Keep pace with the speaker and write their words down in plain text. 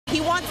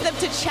wants them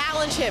to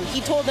challenge him.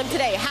 He told them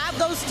today, have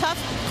those tough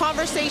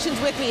conversations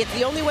with me. It's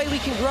the only way we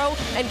can grow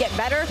and get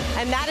better,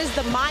 and that is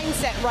the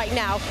mindset right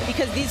now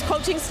because these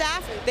coaching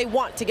staff, they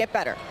want to get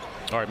better.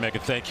 All right,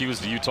 Megan, thank you. As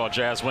the Utah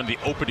Jazz win the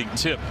opening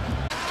tip.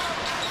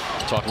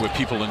 Talking with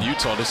people in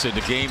Utah, they said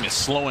the game is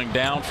slowing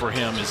down for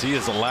him as he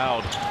has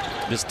allowed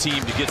this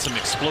team to get some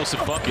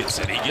explosive buckets,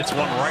 and he gets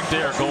one right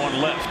there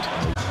going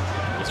left.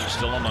 Wizards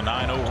still on the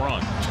 9-0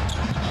 run.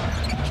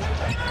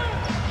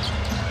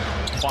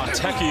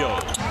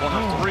 Fontecchio,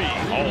 corner three,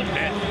 all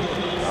net.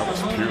 That was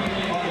pure.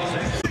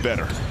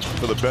 Better,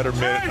 for the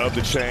betterment of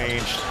the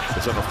change.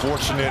 It's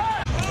unfortunate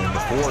in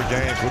the 4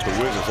 games with the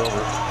Wizards,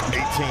 over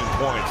 18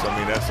 points. I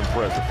mean, that's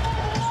impressive.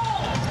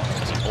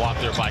 It's a block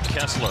there by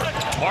Kessler.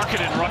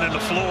 Marketing running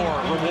the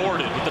floor,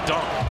 rewarded with the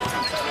dunk.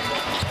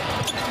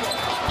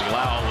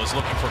 Lau was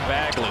looking for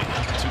Bagley.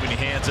 Too many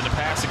hands in the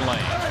passing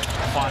lane.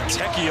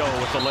 Fontecchio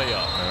with the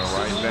layup. And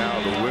right now,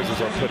 the Wizards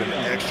are putting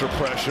extra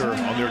pressure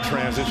on their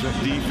transition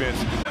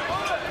defense.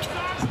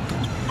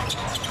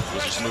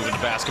 Wizards moving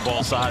the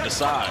basketball side to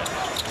side.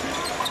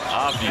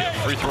 Avdia,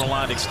 free throw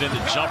line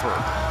extended jumper.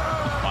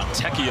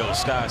 Fontecchio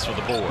skies for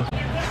the board.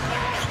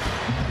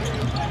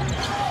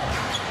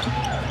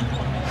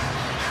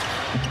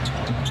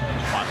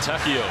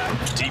 Fontecchio,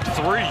 deep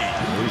three.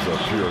 He's a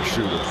pure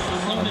shooter.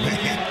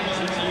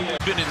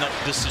 Been in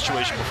this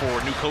situation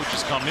before. New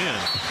coaches come in.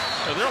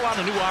 There are a lot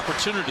of new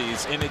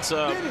opportunities, and it's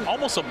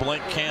almost a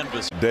blank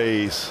canvas.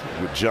 Days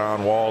with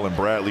John Wall and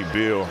Bradley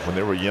Beal when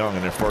they were young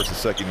in their first and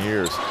second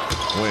years,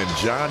 when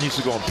John used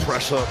to go and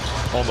press up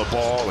on the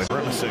ball and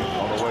grimacing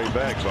on the way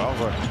back. So I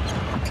was like,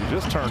 he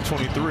just turned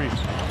 23.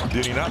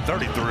 Did he not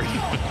 33?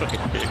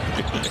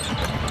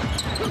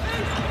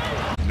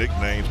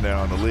 Nicknames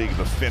now in the league,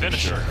 the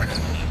finisher.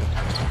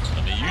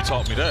 I mean, you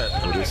taught me that.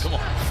 Come on.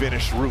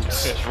 Finish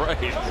roots. That's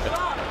right.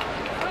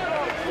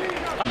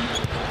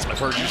 I've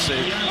heard you say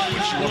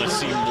what you want to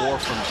see more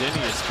from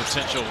Denny is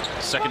potential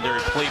secondary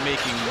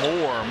playmaking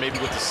more, maybe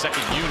with the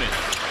second unit.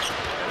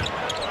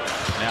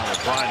 Now with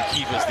Brian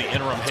Keefe as the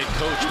interim head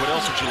coach, what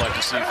else would you like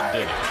to see from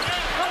Denny?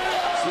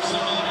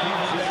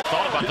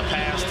 Thought about the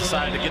pass,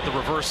 decided to get the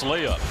reverse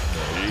layup.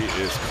 He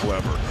is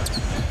clever.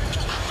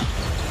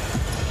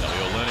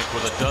 Olynyk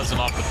with a dozen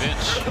off the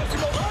bench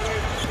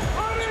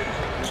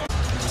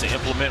to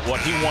implement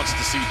what he wants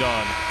to see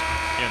done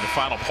in the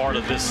final part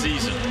of this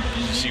season.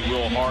 You see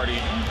Will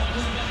Hardy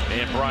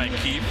and Brian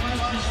Keefe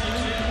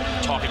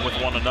talking with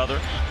one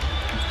another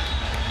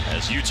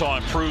as Utah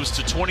improves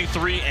to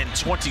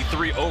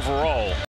 23-23 overall.